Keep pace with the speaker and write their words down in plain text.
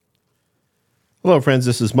Hello, friends.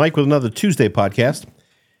 This is Mike with another Tuesday podcast.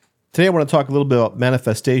 Today, I want to talk a little bit about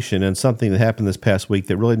manifestation and something that happened this past week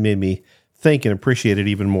that really made me think and appreciate it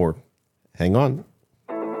even more. Hang on.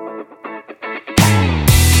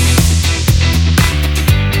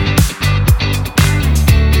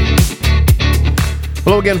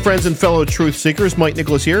 Hello again, friends and fellow truth seekers. Mike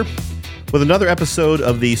Nicholas here with another episode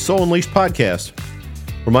of the Soul Unleashed podcast,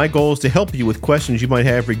 where my goal is to help you with questions you might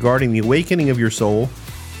have regarding the awakening of your soul,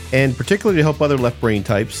 and particularly to help other left brain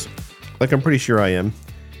types, like I'm pretty sure I am,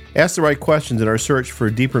 ask the right questions in our search for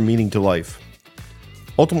deeper meaning to life.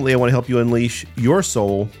 Ultimately, I want to help you unleash your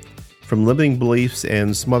soul from limiting beliefs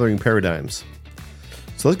and smothering paradigms.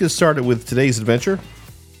 So let's get started with today's adventure.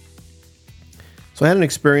 So I had an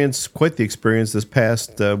experience, quite the experience, this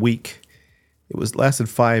past week. It lasted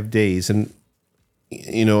 5 days, and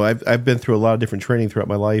you know, I've been through a lot of different training throughout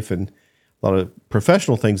my life, and a lot of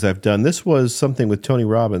professional things I've done. This was something with Tony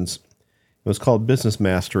Robbins. It was called Business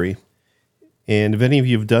Mastery. And if any of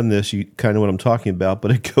you have done this, you kind of know what I'm talking about, but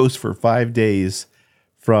it goes for 5 days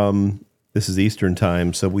from, this is Eastern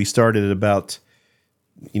time. So we started at about,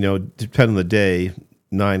 depending on the day,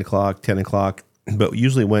 9 o'clock, 10 o'clock, but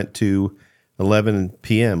usually went to 11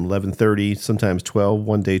 p.m., 11:30, sometimes 12,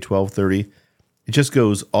 one day 12:30. It just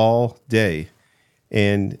goes all day.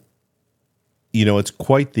 And it's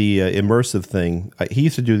quite the immersive thing. He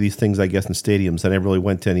used to do these things, I guess, in stadiums. I never really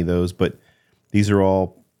went to any of those, but these are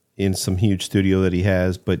all in some huge studio that he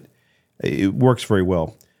has, but it works very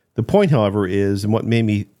well. The point, however, is, and what made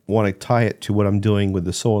me want to tie it to what I'm doing with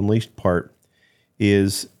the Soul Unleashed part,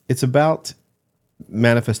 is it's about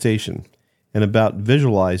manifestation and about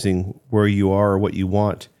visualizing where you are or what you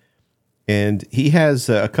want. And he has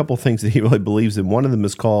a couple things that he really believes in. One of them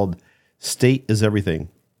is called state is everything.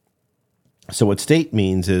 So what state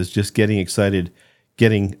means is just getting excited,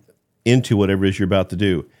 getting into whatever it is you're about to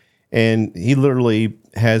do. And he literally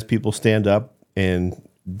has people stand up and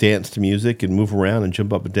dance to music and move around and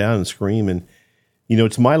jump up and down and scream. And,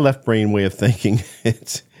 it's my left brain way of thinking.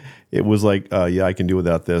 It was like, yeah, I can do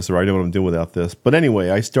without this, or I know what I'm doing without this. But anyway,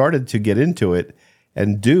 I started to get into it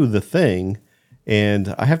and do the thing.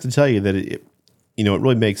 And I have to tell you that it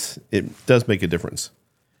does make a difference.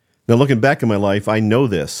 Now, looking back in my life, I know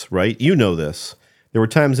this, right? You know this. There were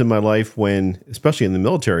times in my life when, especially in the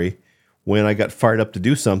military, when I got fired up to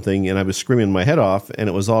do something and I was screaming my head off, and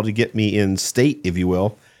it was all to get me in state, if you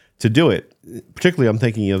will, to do it. Particularly, I'm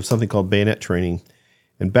thinking of something called bayonet training.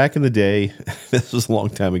 And back in the day, this was a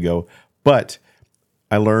long time ago, but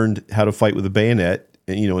I learned how to fight with a bayonet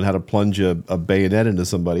and how to plunge a bayonet into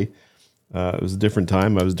somebody. It was a different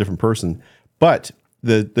time. I was a different person. But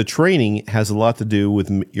the training has a lot to do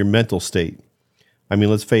with your mental state. I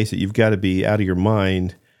mean, let's face it, you've got to be out of your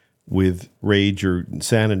mind with rage or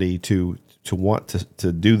insanity to want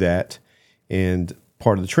to do that. And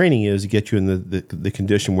part of the training is to get you in the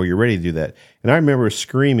condition where you're ready to do that. And I remember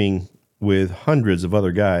screaming with hundreds of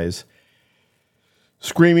other guys,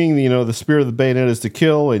 screaming, the spirit of the bayonet is to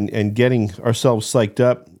kill, and getting ourselves psyched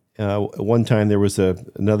up. One time there was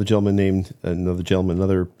another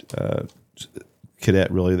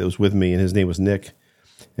cadet really that was with me, and his name was Nick.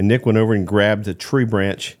 And Nick went over and grabbed a tree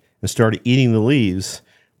branch and started eating the leaves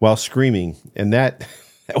while screaming. And that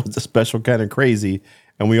was a special kind of crazy,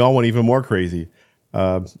 and we all went even more crazy.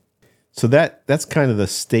 So that's kind of the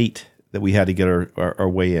state that we had to get our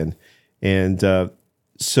way in. And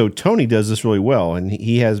so Tony does this really well, and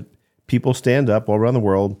he has people stand up all around the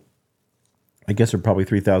world. I guess there are probably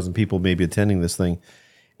 3,000 people maybe attending this thing.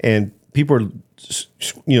 And people are,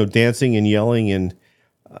 dancing and yelling, and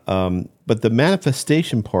but the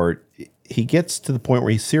manifestation part, he gets to the point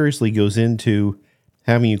where he seriously goes into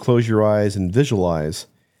having you close your eyes and visualize.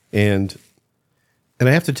 And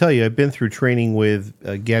I have to tell you, I've been through training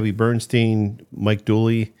with Gabby Bernstein, Mike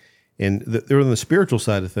Dooley, and they're on the spiritual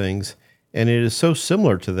side of things, and it is so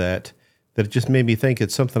similar to that it just made me think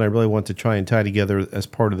it's something I really want to try and tie together as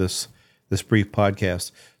part of this brief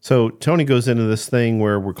podcast. So Tony goes into this thing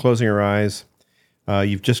where we're closing our eyes.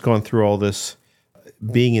 You've just gone through all this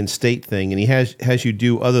being in state thing, and he has you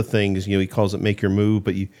do other things. He calls it make your move,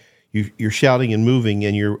 but you're shouting and moving,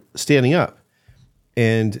 and you're standing up.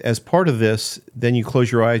 And as part of this, then you close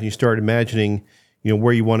your eyes and you start imagining,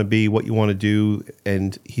 where you want to be, what you want to do,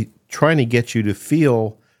 and he trying to get you to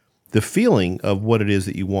feel the feeling of what it is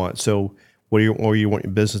that you want. So where you want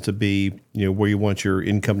your business to be, where you want your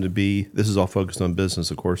income to be. This is all focused on business,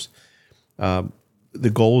 of course. The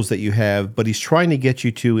goals that you have, but he's trying to get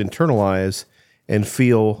you to internalize and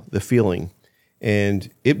feel the feeling. And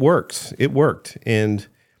it works. It worked. And,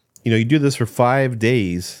 you do this for 5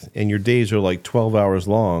 days, and your days are like 12 hours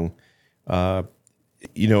long.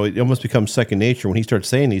 it almost becomes second nature. When he starts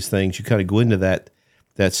saying these things, you kind of go into that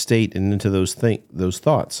state and into those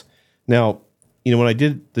thoughts. Now, when I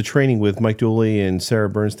did the training with Mike Dooley and Sarah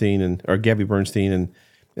Bernstein or Gabby Bernstein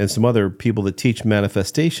and some other people that teach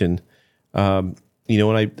manifestation, when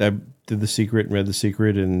I did The Secret and read The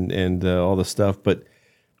Secret and all this stuff, but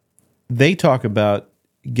they talk about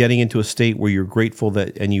getting into a state where you're grateful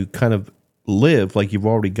and you kind of live like you've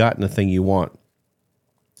already gotten the thing you want.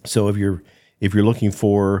 So if you're looking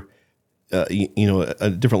for a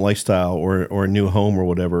different lifestyle or a new home or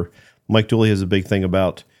whatever, Mike Dooley has a big thing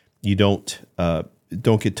about you don't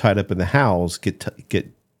get tied up in the hows.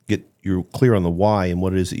 Get you're clear on the why and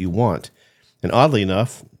what it is that you want. And oddly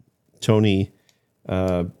enough, Tony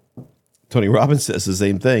Robbins says the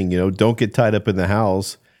same thing. Don't get tied up in the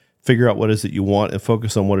hows. Figure out what it is that you want and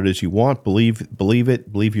focus on what it is you want. Believe it.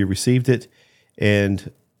 Believe you received it.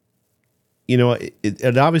 And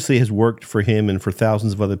it obviously has worked for him and for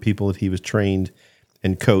thousands of other people that he was trained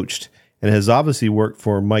and coached, and it has obviously worked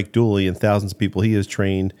for Mike Dooley and thousands of people he has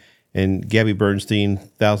trained, and Gabby Bernstein,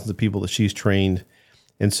 thousands of people that she's trained.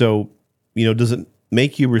 And so, does it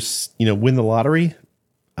make you, win the lottery?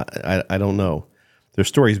 I don't know. There's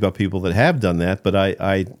stories about people that have done that, but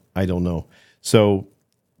I don't know. So,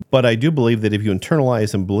 but I do believe that if you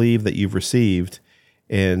internalize and believe that you've received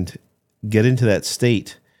and get into that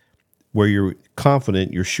state where you're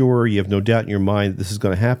confident, you're sure, you have no doubt in your mind that this is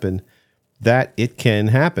going to happen, that it can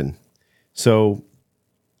happen. So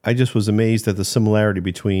I just was amazed at the similarity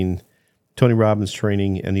between Tony Robbins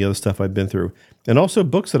training and the other stuff I've been through. And also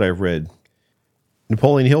books that I've read.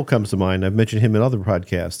 Napoleon Hill comes to mind. I've mentioned him in other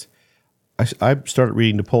podcasts. I started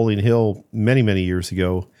reading Napoleon Hill many, many years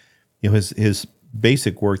ago. His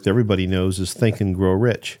basic work that everybody knows is Think and Grow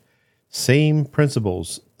Rich. Same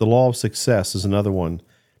principles. The Law of Success is another one.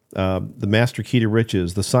 The Master Key to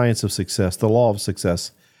Riches, The Science of Success, The Law of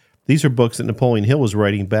Success. These are books that Napoleon Hill was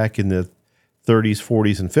writing back in the 30s,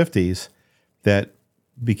 40s, and 50s that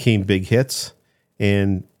became big hits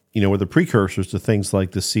and, were the precursors to things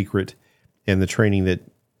like The Secret and the training that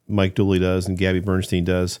Mike Dooley does and Gabby Bernstein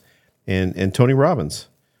does and Tony Robbins.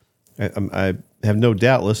 I have no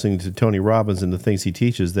doubt listening to Tony Robbins and the things he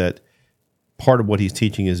teaches that part of what he's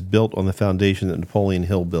teaching is built on the foundation that Napoleon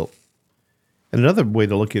Hill built. And another way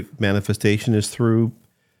to look at manifestation is through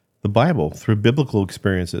the Bible, through biblical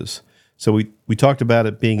experiences. So we talked about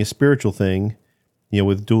it being a spiritual thing,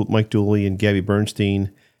 with Mike Dooley and Gabby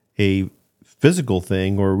Bernstein, a physical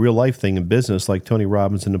thing or a real life thing in business like Tony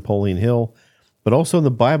Robbins and Napoleon Hill. But also in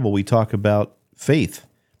the Bible, we talk about faith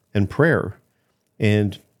and prayer.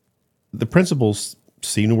 And the principles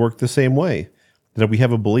seem to work the same way, that we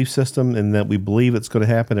have a belief system and that we believe it's going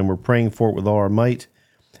to happen and we're praying for it with all our might.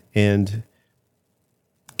 And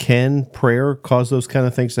can prayer cause those kind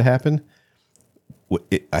of things to happen?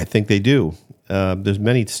 I think they do. There's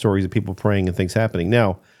many stories of people praying and things happening.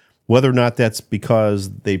 Now, whether or not that's because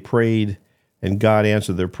they prayed and God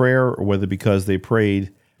answered their prayer, or whether because they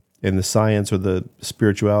prayed and the science or the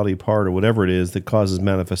spirituality part or whatever it is that causes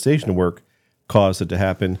manifestation to work caused it to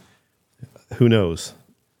happen, who knows?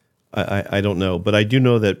 I don't know. But I do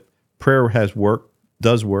know that prayer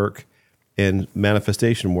does work, and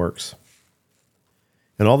manifestation works.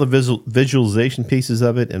 And all the visualization pieces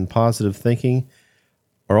of it and positive thinking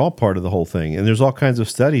are all part of the whole thing. And there's all kinds of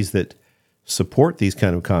studies that support these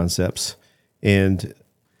kind of concepts. And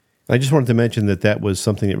I just wanted to mention that was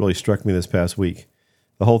something that really struck me this past week.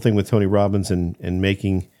 The whole thing with Tony Robbins and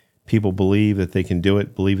making people believe that they can do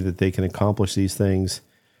it, believe that they can accomplish these things,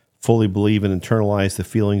 fully believe and internalize the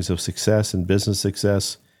feelings of success and business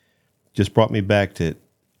success, just brought me back to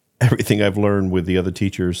everything I've learned with the other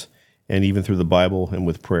teachers and even through the Bible and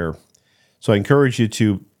with prayer. So I encourage you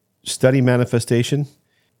to study manifestation.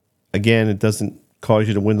 Again, it doesn't cause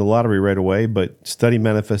you to win the lottery right away, but study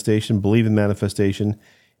manifestation, believe in manifestation,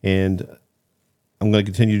 and I'm going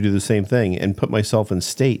to continue to do the same thing and put myself in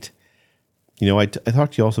state. I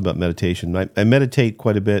talked to you also about meditation. I meditate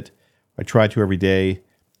quite a bit. I try to every day.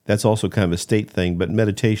 That's also kind of a state thing, but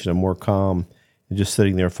meditation, I'm more calm and just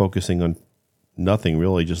sitting there focusing on nothing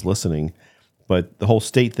really, just listening. But the whole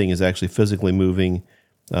state thing is actually physically moving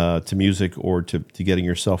to music or to getting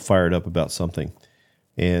yourself fired up about something.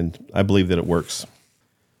 And I believe that it works.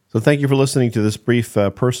 So thank you for listening to this brief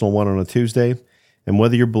personal one on a Tuesday. And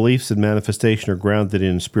whether your beliefs in manifestation are grounded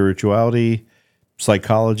in spirituality,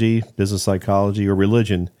 psychology, business psychology, or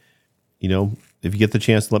religion, if you get the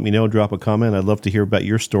chance to let me know, drop a comment. I'd love to hear about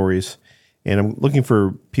your stories. And I'm looking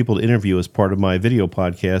for people to interview as part of my video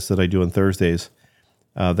podcast that I do on Thursdays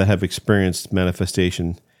that have experienced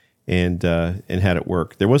manifestation and had it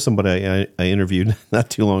work. There was somebody I interviewed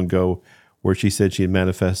not too long ago where she said she had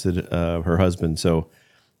manifested her husband. So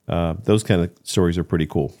those kind of stories are pretty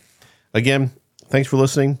cool. Again, thanks for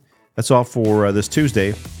listening. That's all for this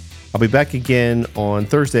Tuesday. I'll be back again on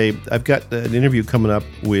Thursday. I've got an interview coming up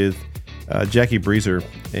with Jackie Breezer,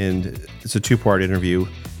 and it's a 2-part interview.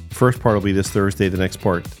 The first part will be this Thursday, the next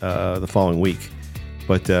part the following week.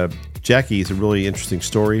 But Jackie is a really interesting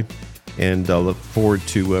story, and I'll look forward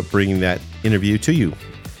to bringing that interview to you.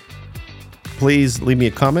 Please leave me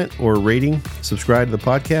a comment or a rating. Subscribe to the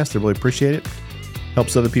podcast. I really appreciate it.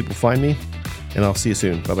 Helps other people find me, and I'll see you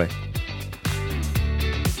soon. Bye-bye.